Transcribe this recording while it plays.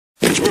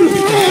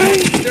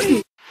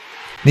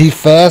Need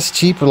fast,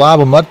 cheap,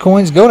 reliable MUT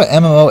coins? Go to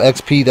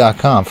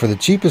MMOXP.com for the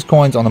cheapest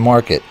coins on the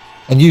market.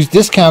 And use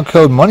discount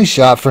code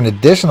MONEYSHOT for an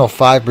additional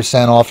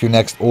 5% off your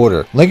next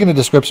order. Link in the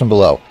description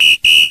below.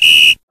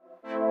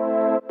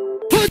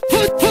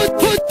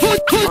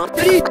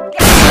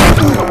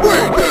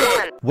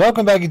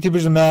 Welcome back,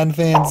 YouTubers and Madden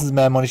fans. This is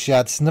Mad Money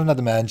Shots, sniffing out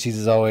the Madden cheese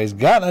as always.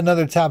 Got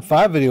another top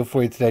 5 video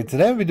for you today.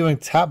 Today we'll be doing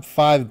top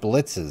 5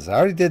 blitzes. I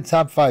already did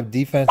top 5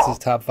 defenses,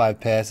 top 5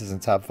 passes,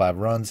 and top 5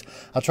 runs.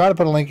 I'll try to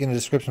put a link in the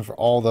description for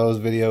all those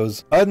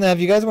videos. Other than that,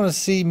 if you guys want to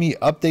see me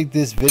update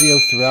this video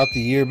throughout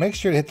the year, make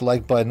sure to hit the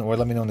like button or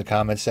let me know in the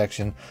comment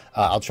section.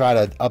 I'll try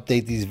to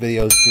update these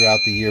videos throughout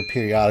the year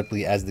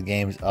periodically as the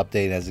games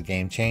update, as the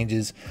game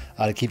changes,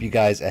 to keep you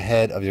guys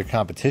ahead of your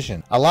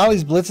competition. A lot of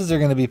these blitzes are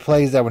going to be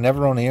plays that were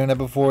never on the internet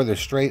before. They're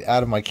straight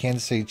out of my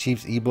Kansas City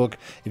Chiefs ebook.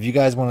 If you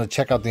guys want to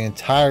check out the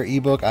entire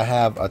ebook, I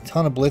have a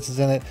ton of blitzes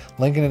in it.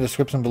 Link in the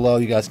description below.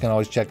 You guys can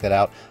always check that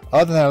out.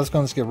 Other than that, let's go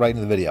and get right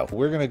into the video.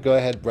 We're going to go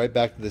ahead right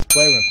back to this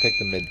play. We're going to pick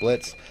the mid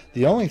blitz.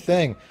 The only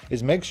thing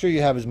is make sure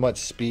you have as much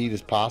speed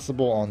as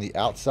possible on the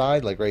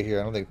outside. Like right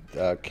here, I don't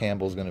think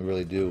Campbell's going to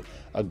really do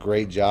a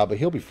great job, but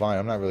he'll be fine.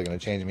 I'm not really going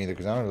to change him either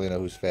because I don't really know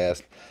who's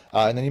fast.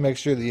 And then you make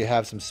sure that you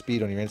have some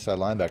speed on your inside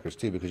linebackers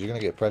too, because you're going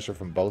to get pressure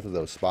from both of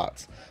those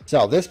spots.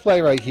 So this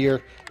play right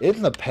here,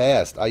 in the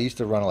past, I used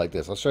to run it like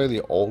this. I'll show you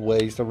the old way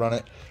I used to run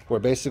it,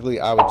 where basically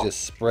I would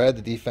just spread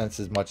the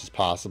defense as much as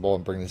possible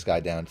and bring this guy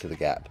down to the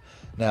gap.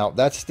 Now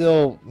that's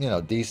still, you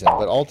know, decent,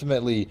 but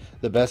ultimately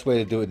the best way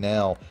to do it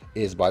now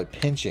is by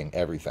pinching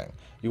everything.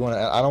 You want to.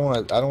 I don't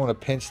want to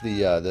pinch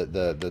the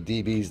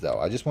DBs though.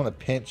 I just want to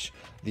pinch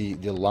the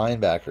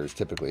linebackers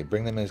typically,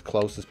 bring them in as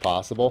close as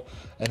possible,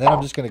 and then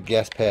I'm just going to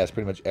guess pass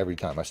pretty much every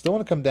time. I still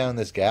want to come down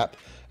this gap,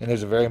 and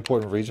there's a very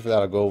important reason for that.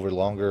 I'll go over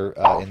longer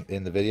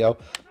in the video,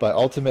 but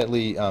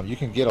ultimately you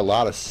can get a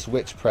lot of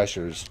switch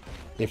pressures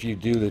if you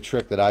do the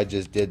trick that I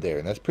just did there,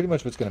 and that's pretty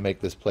much what's going to make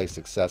this play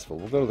successful.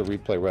 We'll go to the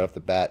replay right off the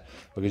bat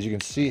because you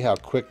can see how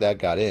quick that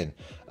got in,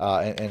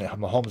 and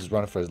Mahomes is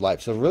running for his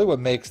life. So really, what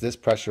makes this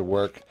pressure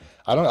work?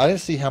 I didn't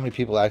see how many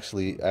people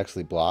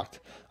actually blocked.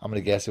 I'm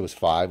gonna guess it was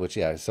 5, which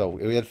yeah. So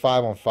we had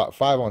 5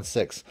 on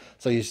 6.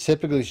 So you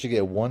typically should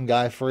get 1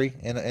 guy free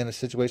in a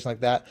situation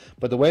like that.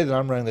 But the way that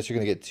I'm running this, you're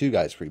gonna get 2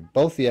 guys free.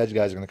 Both the edge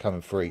guys are gonna come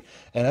in free,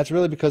 and that's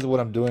really because of what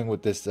I'm doing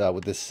with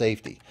this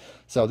safety.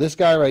 So this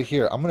guy right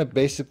here, I'm gonna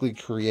basically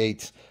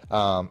create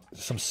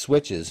some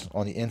switches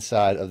on the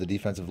inside of the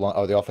defensive line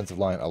or the offensive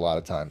line a lot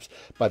of times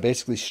by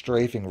basically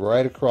strafing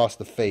right across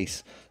the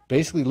face,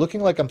 basically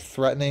looking like I'm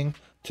threatening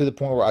to the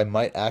point where I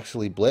might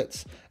actually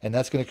blitz, and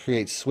that's going to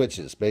create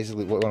switches.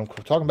 Basically, what I'm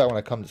talking about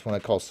when I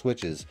call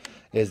switches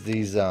is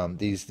these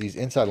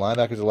inside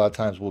linebackers a lot of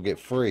times will get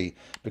free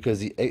because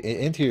the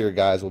interior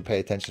guys will pay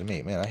attention to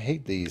me. Man, I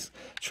hate these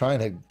trying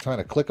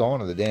to click on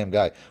to the damn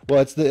guy. Well,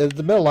 it's the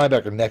middle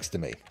linebacker next to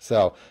me.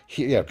 So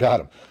yeah, got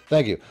him.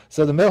 Thank you.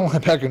 So the middle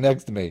linebacker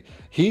next to me,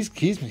 he has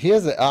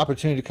the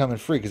opportunity to come in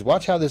free because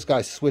watch how this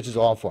guy switches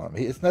off on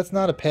him. That's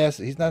not a pass.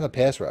 He's not a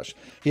pass rush.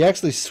 He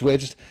actually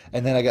switched,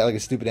 and then I got like a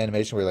stupid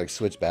animation where he like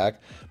switched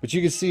back. But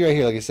you can see right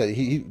here, like I said,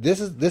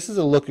 this is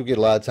a look you get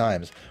a lot of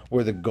times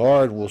where the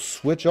guard will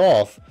switch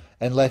off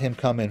and let him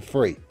come in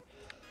free.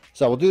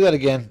 So we'll do that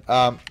again.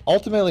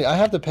 Ultimately, I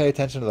have to pay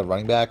attention to the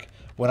running back.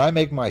 When I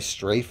make my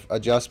strafe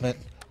adjustment,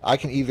 I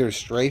can either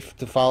strafe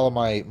to follow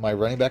my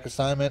running back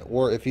assignment,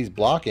 or if he's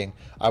blocking,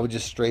 I would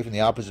just strafe in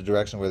the opposite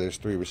direction where there's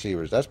 3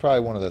 receivers. That's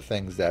probably one of the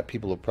things that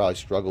people will probably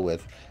struggle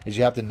with, is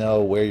you have to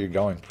know where you're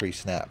going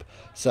pre-snap.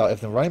 So if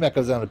the running back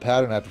goes down the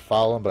pattern, I have to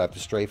follow him, but I have to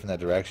strafe in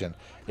that direction.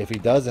 If he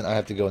doesn't, I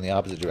have to go in the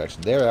opposite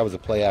direction. There, that was a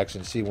play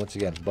action. See, once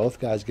again, both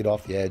guys get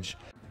off the edge.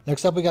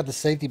 Next up, we got the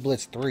safety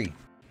blitz 3.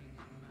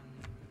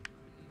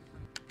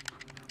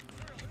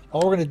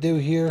 All we're going to do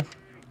here,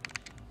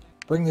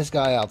 bring this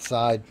guy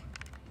outside,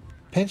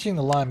 pinching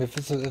the line. If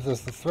it's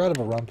the threat of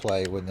a run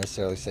play, I wouldn't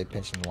necessarily say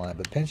pinching the line,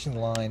 but pinching the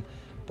line,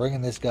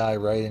 bringing this guy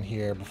right in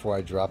here before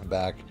I drop it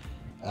back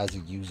as a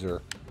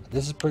user.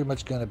 This is pretty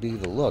much going to be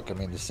the look. I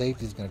mean, the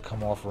safety is going to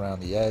come off around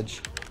the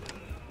edge.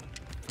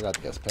 Forgot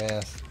to guess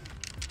pass.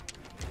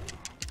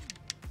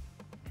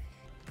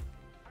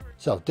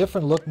 So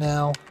different look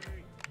now.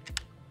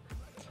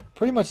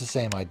 Pretty much the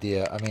same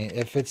idea. I mean,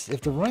 if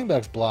the running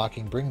back's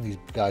blocking, bringing these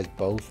guys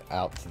both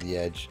out to the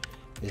edge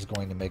is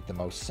going to make the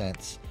most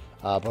sense.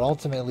 But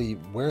ultimately,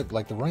 where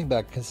like the running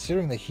back,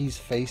 considering that he's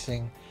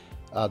facing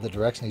the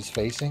direction he's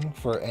facing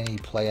for any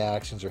play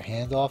actions or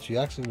handoffs, you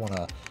actually want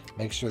to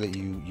make sure that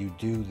you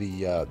do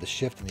the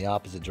shift in the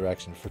opposite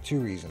direction for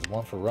 2 reasons.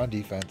 1, for run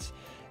defense,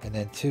 and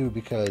then 2,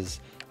 because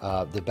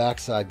the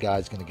backside guy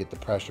is going to get the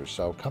pressure.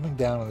 So coming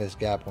down on this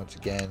gap once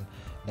again.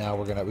 Now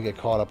we get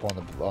caught up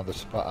on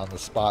the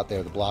spot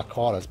there. The block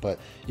caught us, but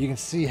you can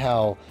see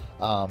how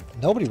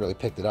nobody really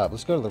picked it up.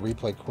 Let's go to the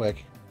replay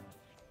quick.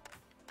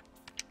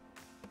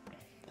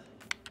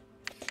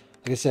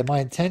 Like I said, my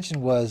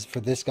intention was for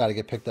this guy to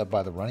get picked up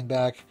by the running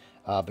back,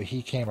 but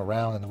he came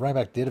around, and the running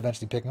back did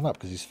eventually pick him up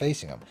because he's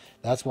facing him.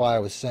 That's why I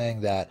was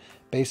saying that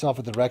based off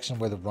of the direction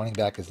where the running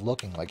back is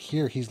looking, like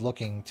here, he's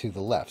looking to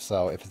the left.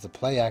 So if it's a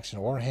play action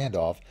or a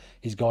handoff,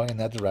 he's going in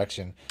that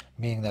direction,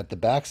 meaning that the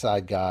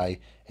backside guy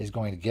is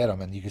going to get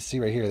him. And you can see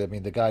right here, that, I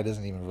mean, the guy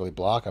doesn't even really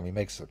block him. He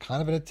makes a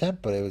kind of an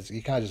attempt, but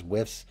he kind of just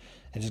whiffs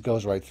and just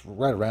goes right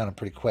around him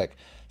pretty quick.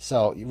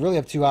 So you really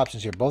have two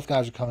options here. Both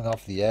guys are coming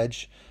off the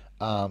edge,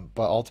 but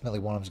ultimately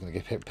one of them is going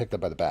to get picked up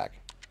by the back.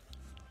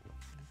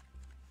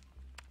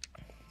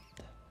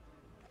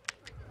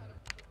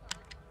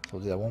 So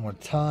we'll do that one more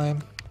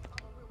time.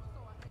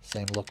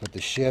 Same look with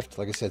the shift.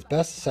 Like I said, it's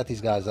best to set these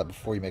guys up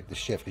before you make the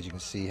shift because you can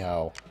see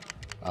how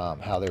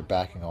they're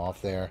backing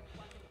off there.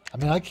 I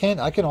mean, I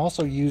can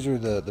also use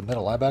the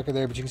middle linebacker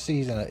there, but you can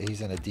see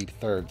he's in a deep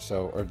third,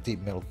 or deep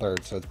middle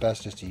third. So it's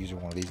best just to use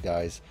one of these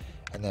guys,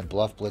 and then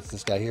bluff blitz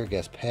this guy here,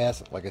 guess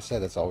pass. Like I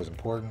said, that's always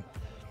important.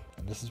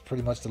 And this is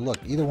pretty much the look.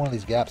 Either one of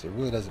these gaps, it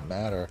really doesn't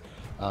matter.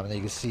 And then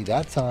you can see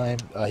that time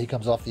he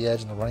comes off the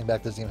edge, and the running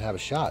back doesn't even have a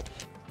shot.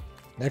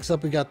 Next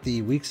up, we got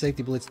the weak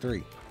safety blitz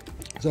 3.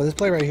 So this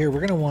play right here, we're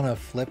going to want to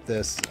flip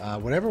this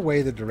whatever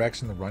way the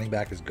direction the running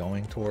back is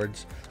going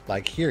towards.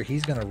 Like here,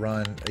 he's going to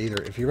run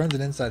either, if he runs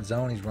an inside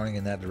zone, he's running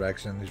in that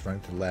direction, he's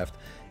running to the left.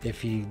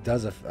 If he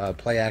does a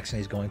play action,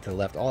 he's going to the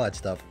left, all that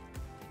stuff.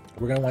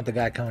 We're going to want the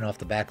guy coming off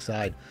the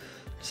backside.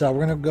 So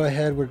we're going to go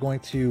ahead, we're going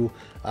to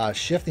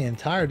shift the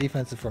entire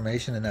defensive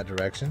formation in that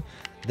direction.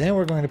 Then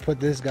we're going to put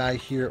this guy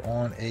here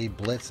on a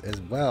blitz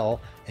as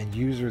well and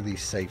user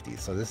these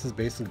safeties. So this is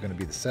basically going to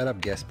be the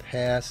setup, guess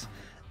pass,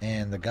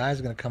 and the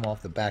guy's going to come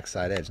off the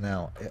backside edge.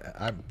 Now,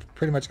 I'm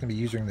pretty much going to be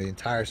using the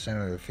entire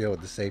center of the field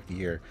with the safety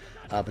here,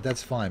 but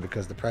that's fine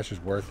because the pressure's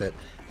worth it.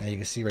 And you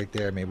can see right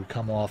there, maybe we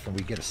come off and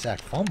we get a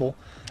sack fumble.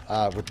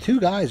 With two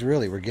guys,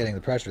 really, we're getting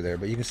the pressure there,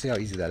 but you can see how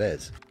easy that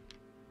is.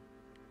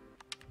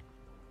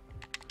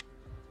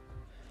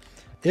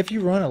 If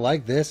you run it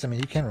like this, I mean,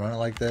 you can run it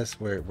like this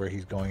where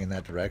he's going in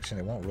that direction.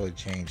 It won't really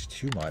change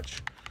too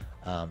much.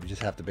 You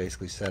just have to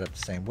basically set up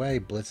the same way,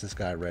 blitz this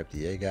guy right up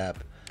the A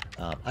gap.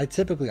 I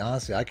typically,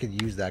 honestly, I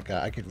could use that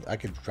guy. I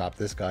could drop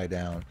this guy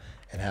down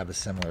and have a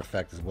similar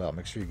effect as well.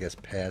 Make sure you guys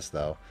pass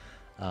though,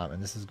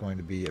 and this is going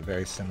to be a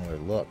very similar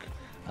look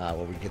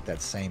where we get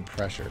that same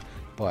pressure.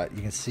 But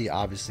you can see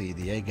obviously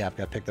the A gap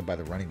got picked up by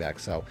the running back,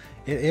 so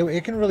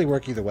it can really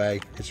work either way.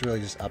 It's really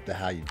just up to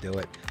how you do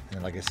it. And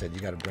then, like I said, you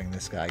got to bring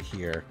this guy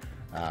here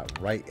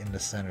right in the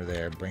center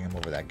there, bring him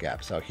over that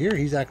gap. So here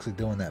he's actually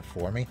doing that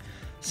for me.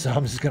 So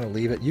I'm just going to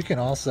leave it. You can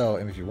also,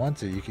 and if you want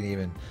to, you can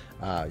even,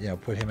 you know,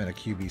 put him in a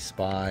QB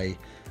spy,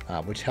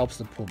 which helps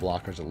the pull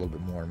blockers a little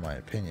bit more, in my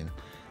opinion.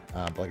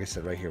 But like I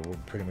said, right here, we're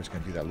pretty much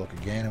going to do that look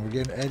again, and we're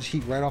getting edge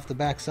heat right off the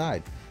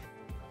backside.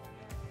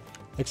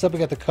 Next up, we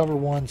got the cover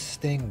one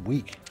sting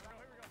weak.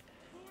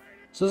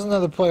 So this is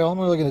another play. All I'm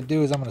really going to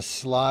do is I'm going to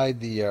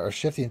slide the or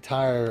shift the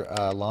entire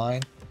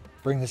line,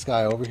 bring this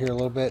guy over here a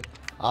little bit.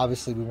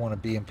 Obviously, we want to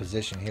be in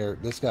position here.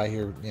 This guy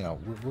here, you know,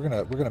 we're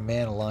gonna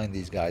man align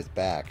these guys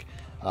back.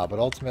 But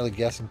ultimately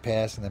guessing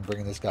pass and then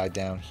bringing this guy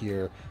down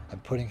here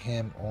and putting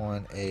him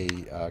on a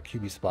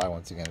QB spy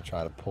once again to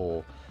try to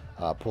pull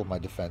my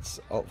defense,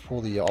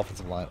 pull the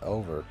offensive line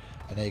over.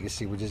 And then you can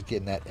see we're just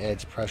getting that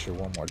edge pressure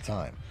one more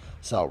time.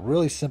 So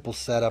really simple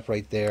setup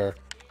right there.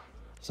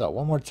 So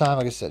one more time,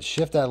 like I said,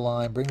 shift that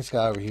line, bring this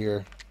guy over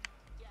here.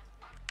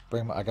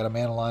 I got a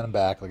man align him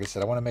back. Like I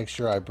said, I want to make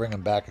sure I bring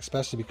him back,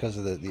 especially because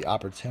of the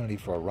opportunity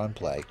for a run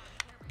play.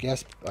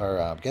 Guess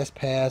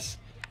pass,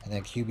 and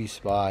then QB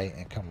spy,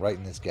 and come right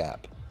in this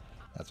gap.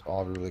 That's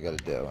all we really got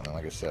to do. And then,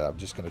 like I said, I'm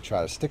just going to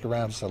try to stick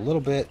around just a little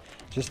bit,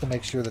 just to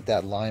make sure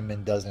that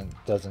lineman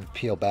doesn't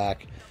peel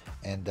back.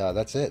 And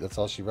that's it. That's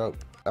all she wrote.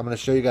 I'm going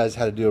to show you guys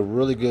how to do a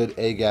really good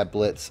A-gap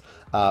blitz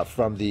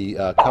from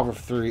the cover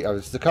 3.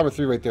 It's the cover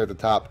 3 right there at the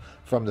top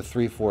from the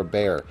 3-4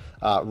 bear.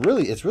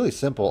 Really, it's really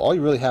simple. All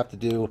you really have to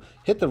do,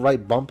 hit the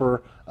right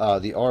bumper,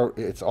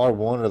 it's R1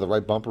 or the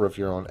right bumper if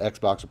you're on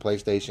Xbox or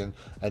PlayStation,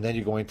 and then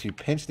you're going to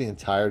pinch the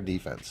entire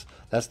defense.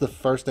 That's the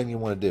first thing you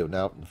want to do.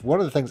 Now, one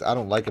of the things I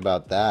don't like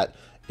about that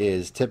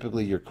is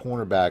typically your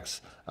cornerbacks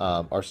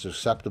are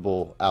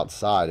susceptible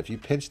outside. If you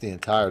pinch the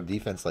entire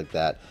defense like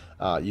that,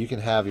 you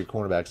can have your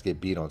cornerbacks get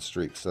beat on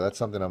streaks. So that's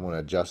something I'm going to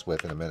adjust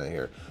with in a minute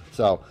here.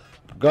 So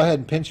go ahead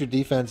and pinch your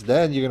defense.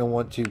 Then you're going to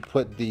want to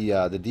put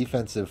the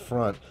defensive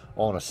front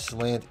on a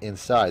slant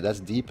inside. That's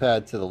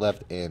D-pad to the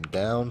left and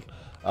down.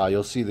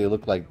 You'll see they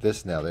look like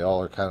this now. They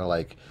all are kind of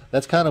like,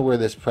 that's kind of where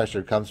this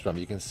pressure comes from.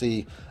 You can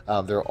see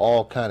they're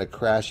all kind of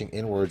crashing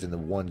inwards in the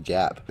one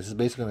gap. This is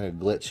basically going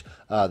to glitch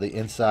the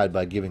inside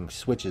by giving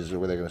switches,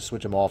 where they're going to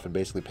switch them off and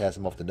basically pass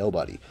them off to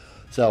nobody.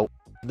 So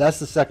that's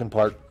the second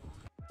part.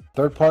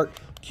 Third part,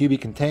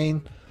 QB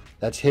contain.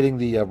 That's hitting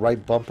the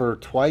right bumper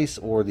twice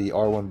or the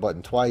R1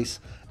 button twice.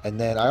 And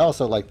then I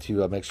also like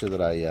to make sure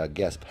that I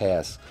guess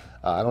pass.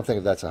 I don't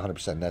think that's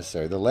 100%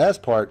 necessary. The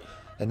last part,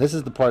 and this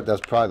is the part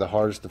that's probably the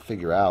hardest to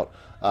figure out,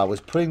 was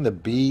putting the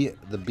B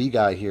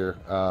guy here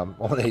on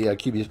a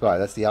QB spy.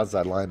 That's the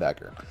outside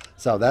linebacker.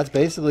 So that's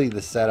basically the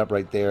setup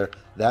right there.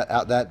 That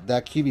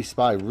QB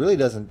spy really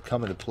doesn't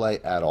come into play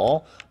at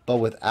all, but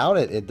without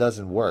it, it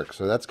doesn't work.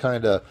 So that's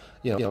kind of,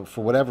 you know,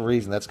 for whatever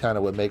reason, that's kind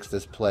of what makes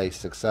this play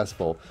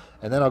successful.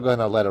 And then I'll go ahead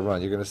and I'll let it run.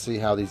 You're going to see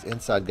how these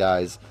inside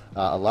guys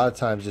a lot of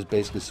times just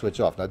basically switch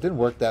off. Now, it didn't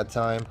work that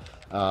time.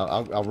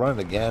 I'll run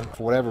it again.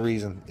 For whatever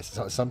reason,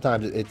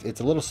 sometimes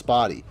it's a little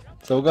spotty.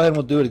 So we'll go ahead and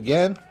we'll do it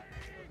again.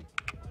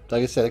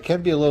 Like I said, it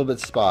can be a little bit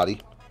spotty.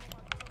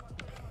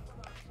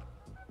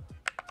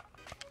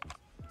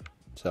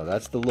 So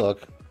that's the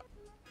look.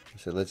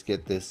 So let's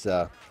get this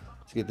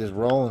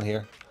rolling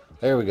here.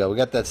 There we go. We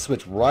got that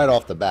switch right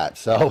off the bat.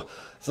 So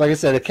like I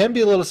said, it can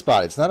be a little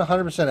spotty. It's not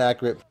 100%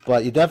 accurate,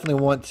 but you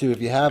definitely want to,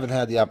 if you haven't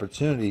had the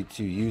opportunity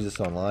to use this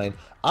online.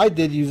 I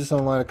did use this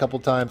online a couple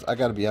times. I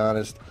got to be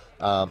honest.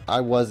 I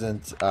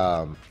wasn't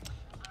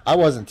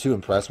too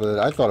impressed with it.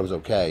 I thought it was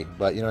okay,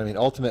 but you know what I mean.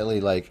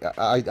 Ultimately, like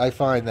I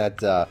find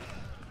that.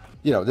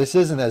 You know, this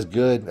isn't as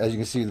good. As you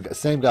can see, the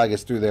same guy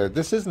gets through there.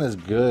 This isn't as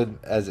good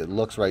as it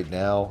looks right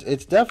now.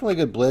 It's definitely a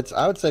good blitz.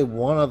 I would say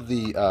one of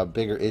the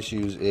bigger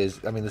issues is,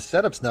 I mean, the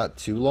setup's not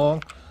too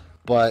long,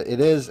 but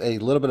it is a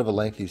little bit of a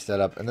lengthy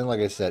setup. And then,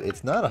 like I said,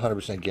 it's not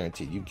 100%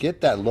 guaranteed. You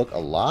get that look a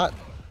lot.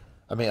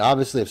 I mean,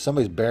 obviously, if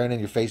somebody's bearing in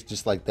your face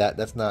just like that,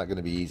 that's not going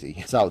to be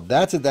easy. So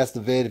that's it. That's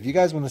the vid. If you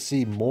guys want to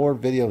see more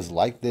videos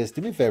like this,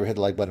 do me a favor, hit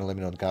the like button and let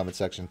me know in the comment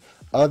section.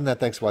 Other than that,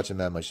 thanks for watching,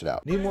 man. Much it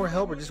out. Need more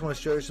help or just want to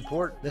show your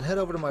support? Then head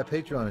over to my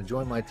Patreon and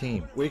join my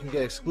team, where you can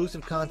get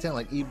exclusive content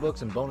like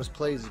ebooks and bonus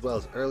plays, as well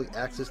as early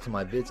access to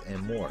my vids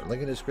and more.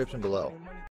 Link in the description below.